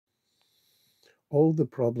All the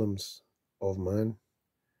problems of man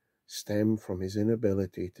stem from his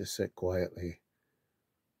inability to sit quietly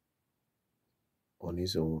on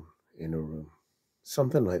his own in a room.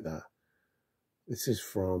 Something like that. This is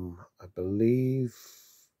from, I believe,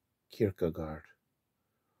 Kierkegaard.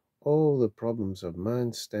 All the problems of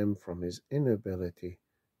man stem from his inability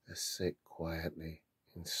to sit quietly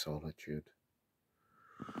in solitude.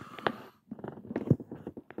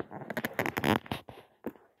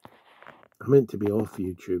 I'm meant to be off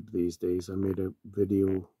YouTube these days. I made a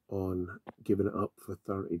video on giving it up for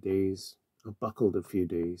 30 days. I buckled a few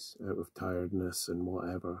days out of tiredness and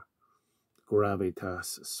whatever.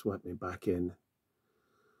 Gravitas swept me back in.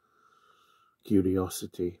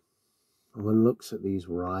 Curiosity. And one looks at these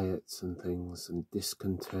riots and things and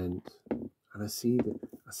discontent, and I see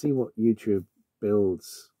what YouTube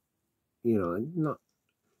builds. You know, not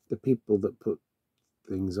the people that put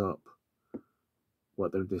things up,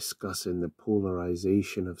 what they're discussing, the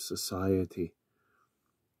polarization of society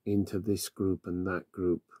into this group and that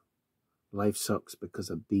group. Life sucks because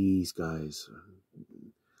of these guys.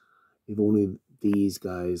 If only these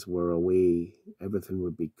guys were away, everything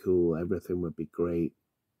would be cool, everything would be great.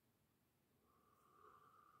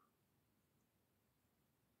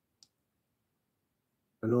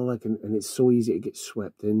 And it's so easy to get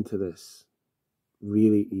swept into this.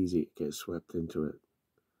 Really easy to get swept into it.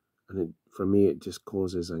 And for me, it just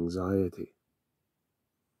causes anxiety.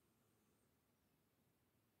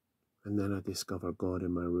 And then I discover God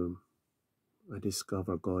in my room. I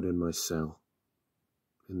discover God in my cell.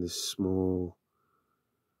 In this small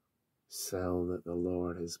cell that the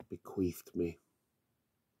Lord has bequeathed me.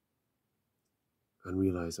 And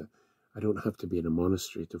realize that I don't have to be in a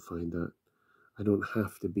monastery to find that. I don't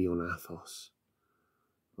have to be on Athos,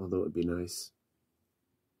 although it would be nice.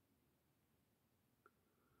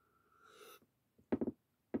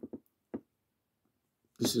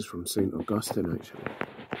 This is from St. Augustine, actually.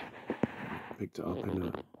 Picked it up in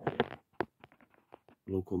a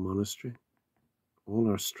local monastery. All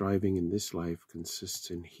our striving in this life consists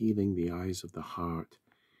in healing the eyes of the heart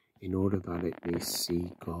in order that it may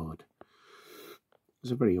see God.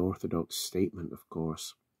 It's a very orthodox statement, of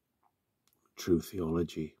course. True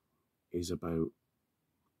theology is about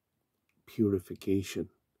purification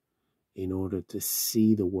in order to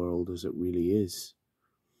see the world as it really is,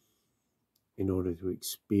 in order to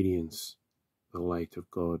experience the light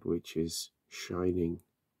of God, which is shining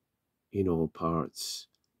in all parts,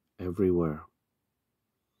 everywhere.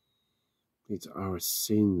 It's our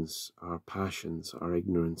sins, our passions, our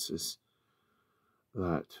ignorances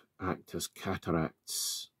that act as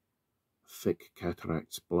cataracts, thick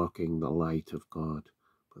cataracts blocking the light of God.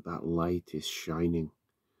 But that light is shining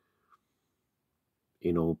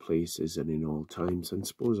in all places and in all times. And I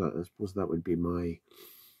suppose that would be my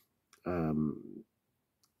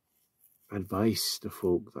advice to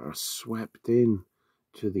folk that are swept in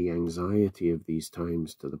to the anxiety of these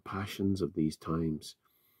times, to the passions of these times,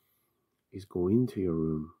 is go into your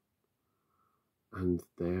room and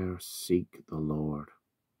there seek the Lord.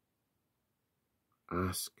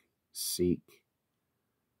 Ask, seek,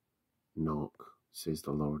 knock, says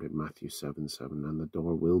the Lord in Matthew 7:7, and the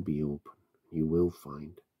door will be open. You will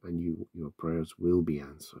find, and your prayers will be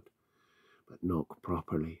answered. But knock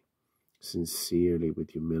properly, sincerely,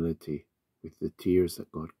 with humility, with the tears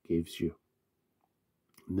that God gives you.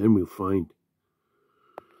 And then we'll find.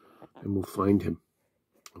 And we'll find him.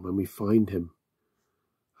 And when we find him,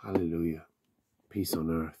 hallelujah, peace on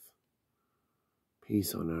earth.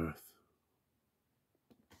 Peace on earth.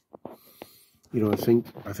 You know,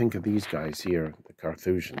 I think of these guys here, the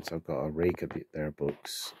Carthusians. I've got a rake of their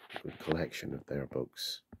books, a good collection of their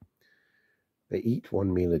books. They eat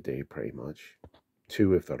one meal a day, pretty much.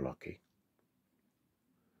 2 if they're lucky.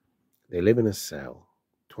 They live in a cell,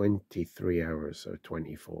 23 hours or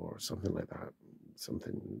 24, something like that.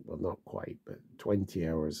 Something, well, not quite, but 20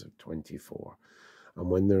 hours of 24. And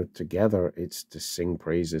when they're together, it's to sing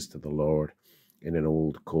praises to the Lord in an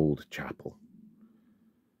old, cold chapel.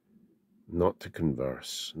 Not to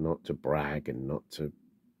converse, not to brag, and not to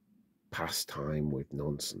pass time with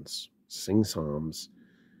nonsense. Sing psalms,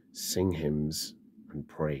 sing hymns, and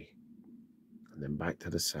pray. And then back to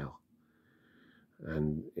the cell.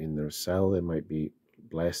 And in their cell, they might be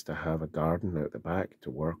blessed to have a garden out the back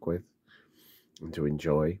to work with and to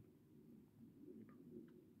enjoy.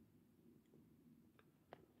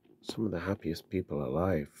 Some of the happiest people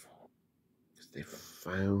alive, because they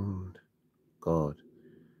found God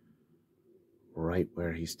right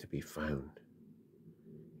where he's to be found,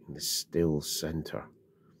 in the still center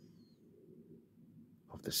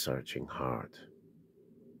of the searching heart.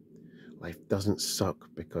 Life doesn't suck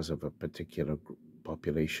because of a particular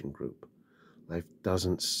population group. Life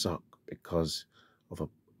doesn't suck because of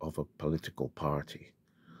a political party.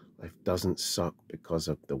 Life doesn't suck because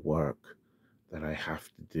of the work that I have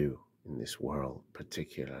to do in this world,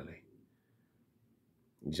 particularly.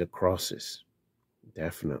 These are crosses,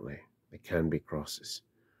 definitely. They can be crosses.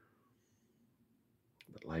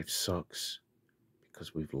 But life sucks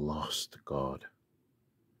because we've lost God.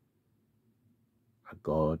 A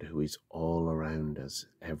God who is all around us,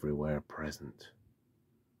 everywhere present.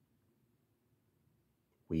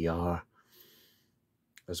 We are,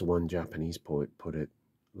 as one Japanese poet put it,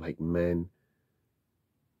 like men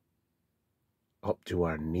up to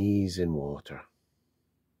our knees in water,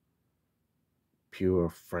 pure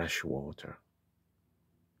fresh water,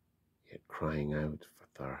 yet crying out for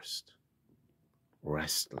thirst,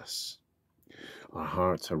 restless. Our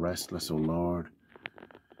hearts are restless, O Lord.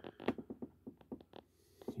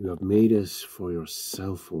 You have made us for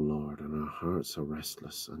yourself, O Lord, and our hearts are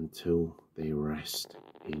restless until they rest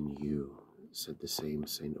in you, said the same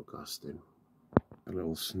St. Augustine. A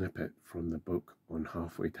little snippet from the book on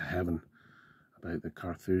Halfway to Heaven about the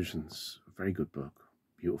Carthusians. A very good book,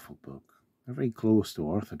 beautiful book. They're very close to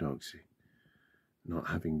orthodoxy, not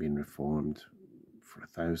having been reformed for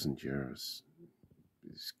 1,000 years.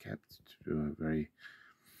 It's kept to a very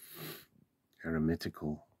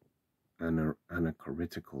eremitical,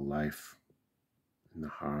 anachoretical life in the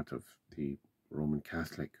heart of the Roman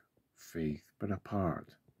Catholic faith, but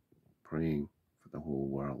apart, praying for the whole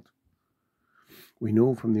world. We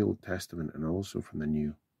know from the Old Testament and also from the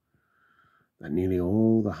New that nearly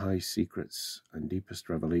all the high secrets and deepest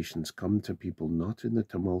revelations come to people not in the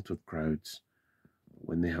tumult of crowds, but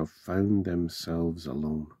when they have found themselves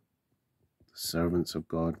alone. The servants of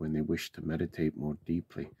God, when they wish to meditate more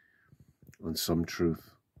deeply on some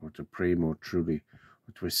truth, or to pray more truly,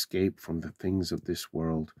 or to escape from the things of this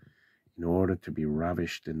world, in order to be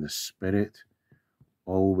ravished in the Spirit,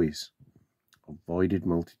 always avoided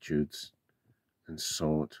multitudes and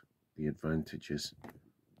sought the advantages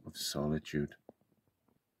of solitude.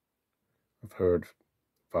 I've heard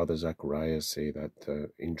Father Zacharias say that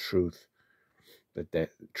in truth, the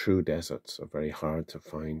true deserts are very hard to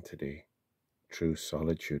find today, true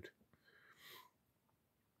solitude.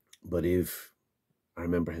 But I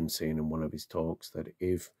remember him saying in one of his talks that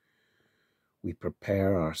if we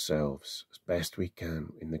prepare ourselves as best we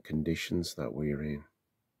can in the conditions that we're in,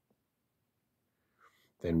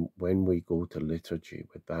 then when we go to liturgy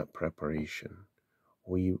with that preparation,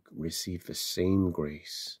 we receive the same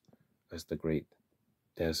grace as the great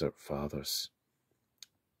desert fathers,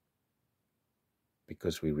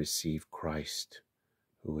 because we receive Christ,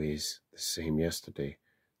 who is the same yesterday,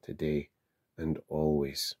 today, and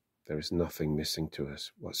always. There is nothing missing to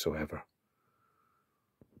us whatsoever.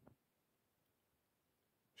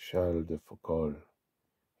 Charles de Foucault,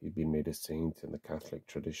 he'd been made a saint in the Catholic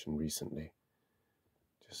tradition recently.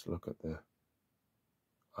 Just look at the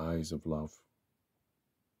eyes of love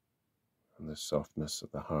and the softness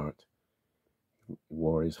of the heart. He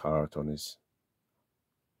wore his heart on his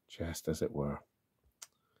chest, as it were.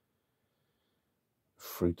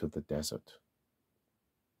 Fruit of the desert.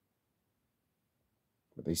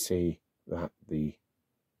 But they say that the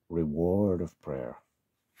reward of prayer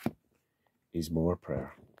is more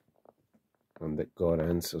prayer, and that God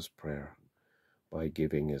answers prayer by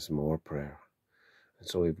giving us more prayer. And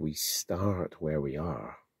so if we start where we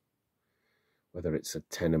are, whether it's a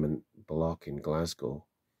tenement block in Glasgow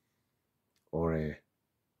or a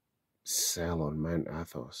cell on Mount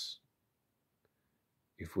Athos,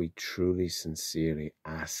 if we truly, sincerely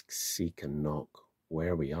ask, seek and knock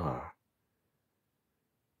where we are,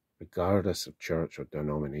 regardless of church or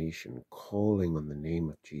denomination, calling on the name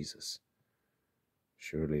of Jesus,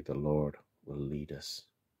 surely the Lord will lead us,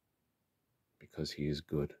 because he is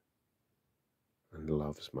good and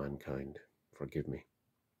loves mankind. Forgive me,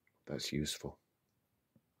 that's useful.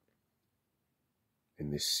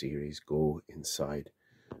 In this series, go inside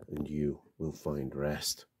and you will find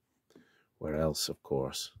rest. Where else, of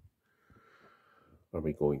course, are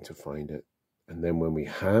we going to find it? And then when we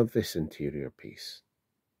have this interior peace,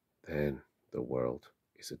 then the world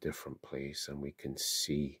is a different place, and we can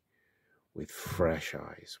see with fresh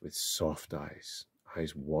eyes, with soft eyes,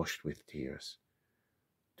 eyes washed with tears,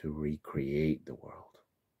 to recreate the world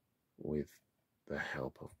with the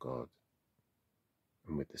help of God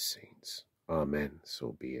and with the saints. Amen.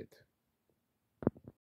 So be it.